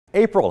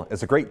April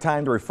is a great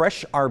time to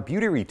refresh our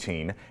beauty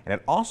routine, and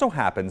it also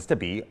happens to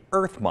be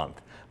Earth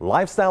Month.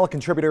 Lifestyle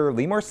contributor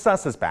Limor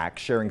Suss is back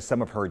sharing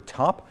some of her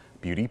top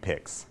beauty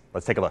picks.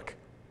 Let's take a look.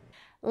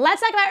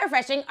 Let's talk about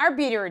refreshing our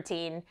beauty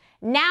routine.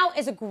 Now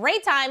is a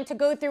great time to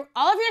go through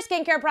all of your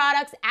skincare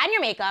products and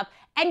your makeup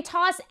and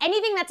toss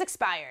anything that's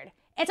expired.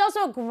 It's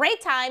also a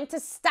great time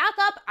to stock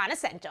up on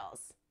essentials.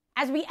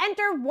 As we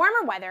enter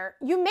warmer weather,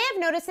 you may have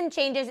noticed some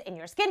changes in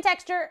your skin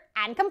texture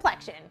and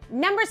complexion.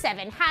 Number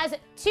 7 has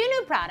 2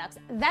 new products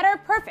that are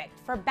perfect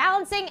for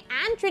balancing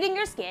and treating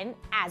your skin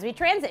as we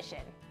transition.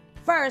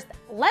 First,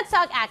 let's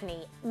talk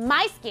acne.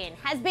 My skin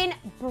has been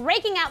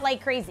breaking out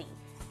like crazy,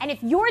 and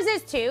if yours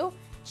is too,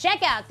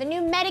 check out the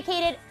new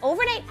medicated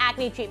overnight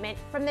acne treatment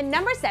from the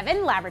Number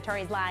 7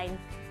 Laboratories line.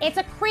 It's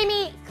a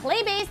creamy,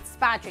 clay-based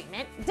spa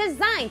treatment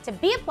designed to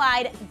be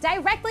applied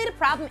directly to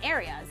problem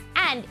areas,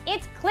 and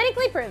it's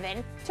clinically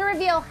proven to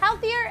reveal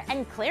healthier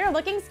and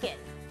clearer-looking skin.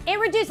 It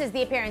reduces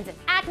the appearance of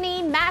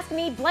acne,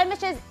 maskne,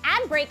 blemishes,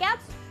 and breakouts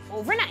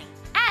overnight,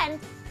 and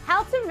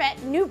helps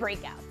prevent new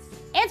breakouts.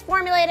 It's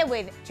formulated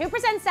with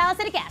 2%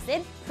 salicylic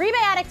acid,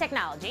 prebiotic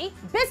technology,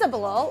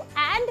 bisabolol,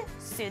 and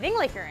soothing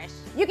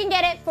licorice. You can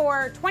get it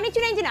for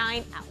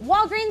 $22.99 at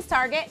Walgreens,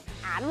 Target,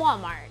 and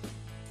Walmart.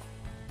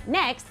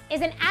 Next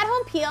is an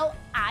at-home peel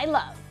I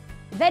love.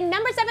 The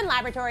Number 7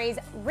 Laboratories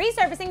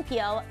Resurfacing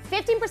Peel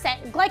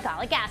 15%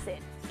 Glycolic Acid.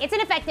 It's an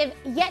effective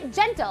yet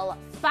gentle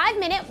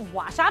 5-minute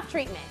wash-off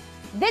treatment.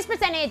 This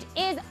percentage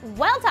is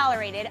well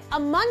tolerated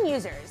among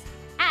users,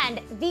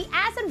 and the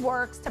acid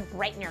works to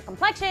brighten your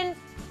complexion,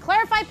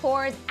 clarify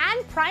pores,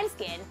 and prime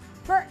skin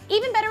for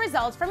even better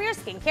results from your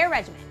skincare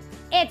regimen.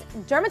 It's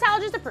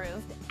dermatologist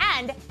approved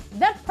and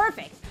the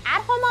perfect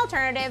at-home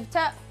alternative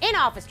to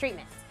in-office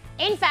treatments.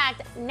 In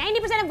fact,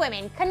 90% of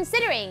women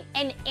considering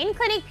an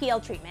in-clinic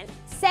peel treatment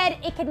said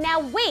it could now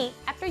wait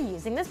after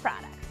using this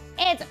product.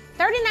 It's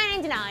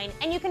 $39.99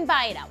 and you can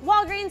buy it at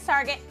Walgreens,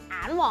 Target,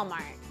 and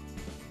Walmart.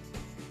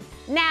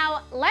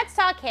 Now, let's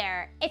talk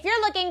hair. If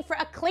you're looking for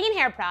a clean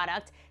hair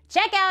product,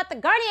 check out the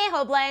Garnier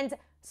Hoblands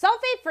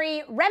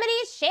Sulfate-Free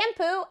Remedies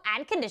Shampoo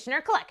and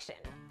Conditioner Collection.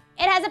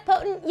 It has a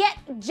potent yet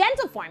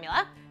gentle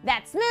formula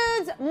that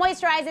smooths,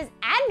 moisturizes,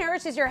 and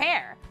nourishes your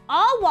hair,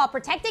 all while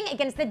protecting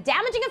against the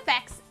damaging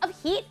effects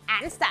of heat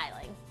and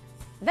styling.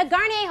 The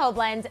Garnier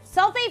Hoblands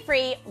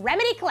Sulfate-Free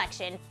Remedy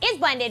Collection is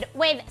blended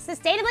with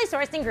sustainably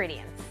sourced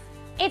ingredients.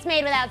 It's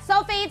made without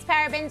sulfates,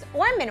 parabens,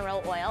 or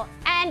mineral oil,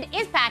 and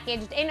is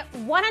packaged in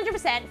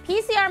 100%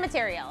 PCR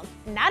materials,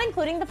 not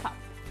including the pulp.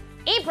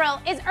 April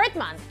is Earth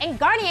Month, and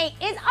Garnier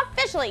is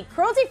officially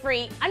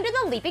cruelty-free under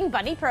the Leaping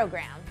Bunny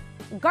program.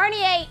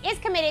 Garnier is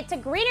committed to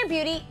greener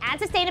beauty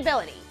and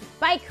sustainability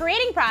by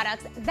creating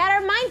products that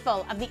are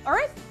mindful of the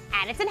earth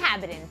and its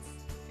inhabitants.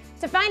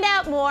 To find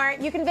out more,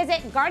 you can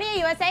visit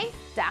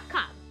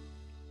GarnierUSA.com.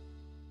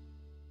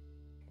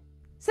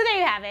 So there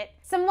you have it,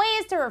 some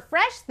ways to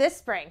refresh this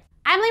spring.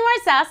 I'm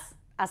Limor Suss.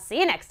 I'll see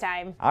you next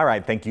time. All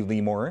right, thank you,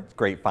 Limor.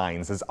 Great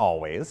finds as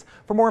always.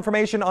 For more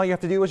information, all you have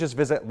to do is just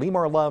visit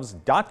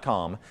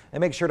LimorLoves.com and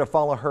make sure to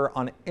follow her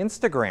on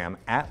Instagram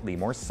at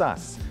Limor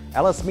Suss.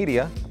 LS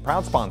Media, a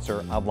proud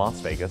sponsor of Las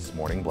Vegas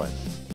Morning Blend.